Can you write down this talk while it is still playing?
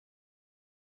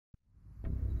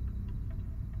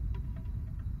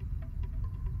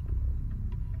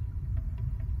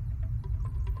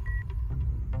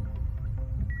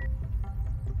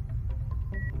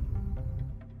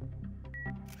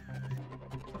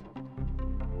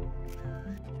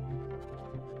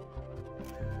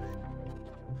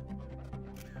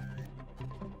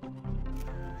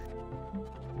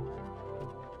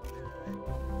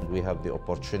we have the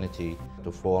opportunity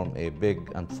to form a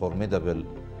big and formidable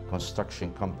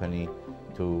construction company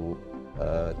to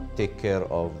take care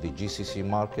of the GCC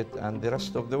market and the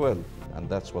rest of the world, and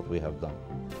that's what we have done.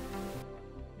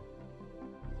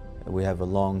 We have a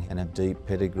long and a deep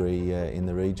pedigree in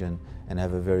the region and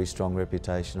have a very strong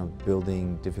reputation of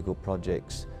building difficult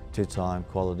projects to time,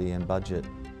 quality and budget.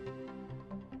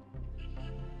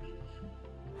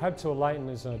 Habtoor Leighton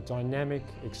is a dynamic,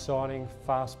 exciting,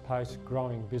 fast-paced,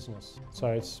 growing business. So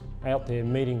it's out there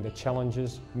meeting the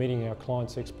challenges, meeting our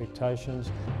clients'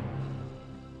 expectations.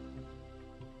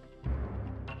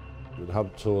 With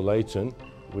Habtoor Leighton,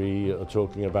 we are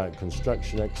talking about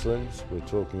construction excellence, we're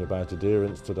talking about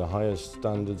adherence to the highest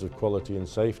standards of quality and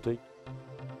safety.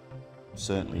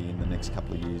 Certainly in the next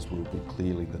couple of years we'll be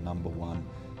clearly the #1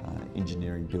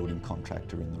 engineering building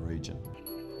contractor in the region.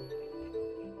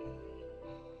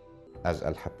 As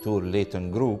Habtoor Leighton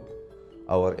Group,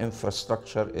 our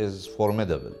infrastructure is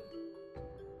formidable.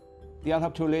 The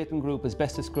Habtoor Leighton Group is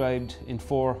best described in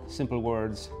 4 simple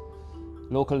words: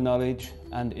 local knowledge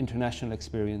and international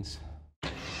experience.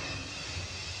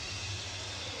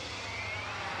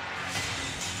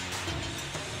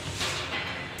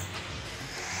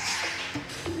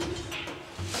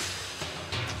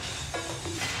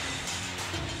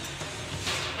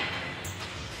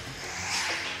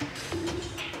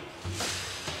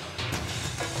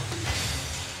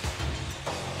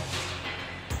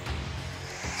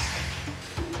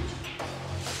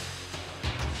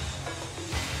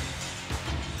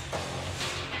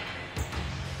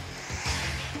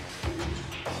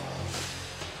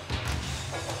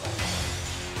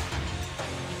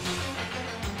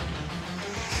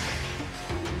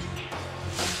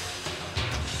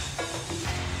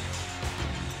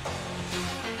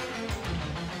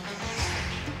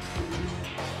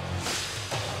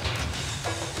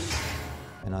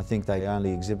 And I think they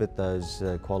only exhibit those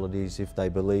qualities if they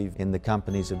believe in the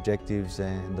company's objectives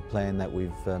and the plan that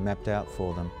we've mapped out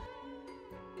for them.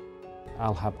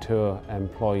 Habtoor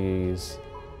employees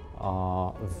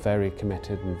are very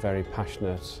committed and very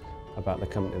passionate about the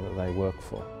company that they work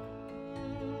for.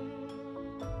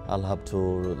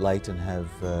 Habtoor Leighton have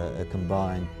a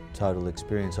combined total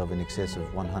experience of in excess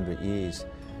of 100 years,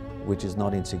 which is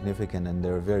not insignificant, and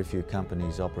there are very few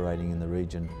companies operating in the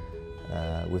region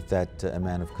with that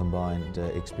amount of combined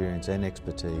experience and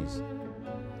expertise.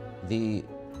 The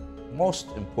most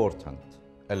important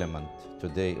element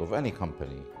today of any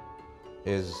company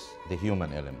is the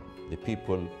human element, the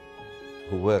people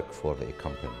who work for the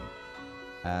company.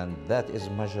 And that is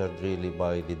measured really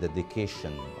by the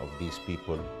dedication of these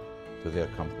people to their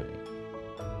company.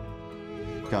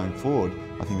 Going forward,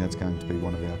 I think that's going to be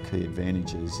one of our key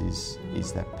advantages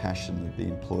is that passion that the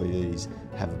employees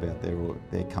have about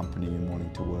their company and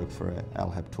wanting to work for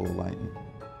Habtoor Leighton.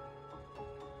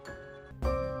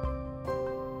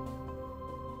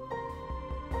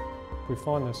 We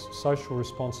find this social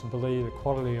responsibility, the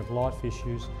quality of life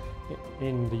issues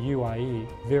in the UAE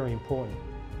very important.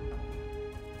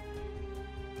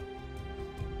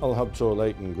 Habtoor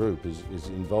Leighton Group is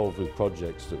involved with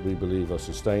projects that we believe are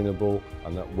sustainable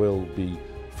and that will be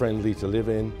friendly to live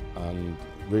in and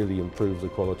really improve the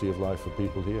quality of life for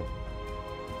people here.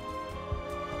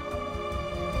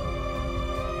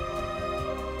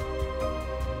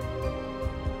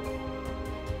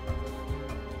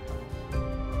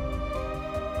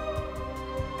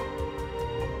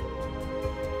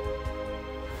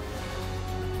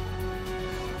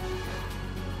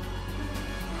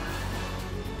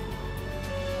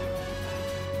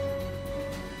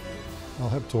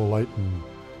 Habtoor Leighton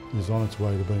is on its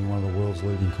way to being one of the world's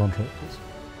leading contractors.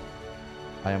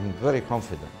 I am very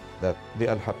confident that the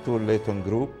Habtoor Leighton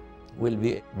Group will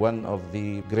be one of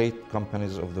the great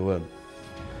companies of the world.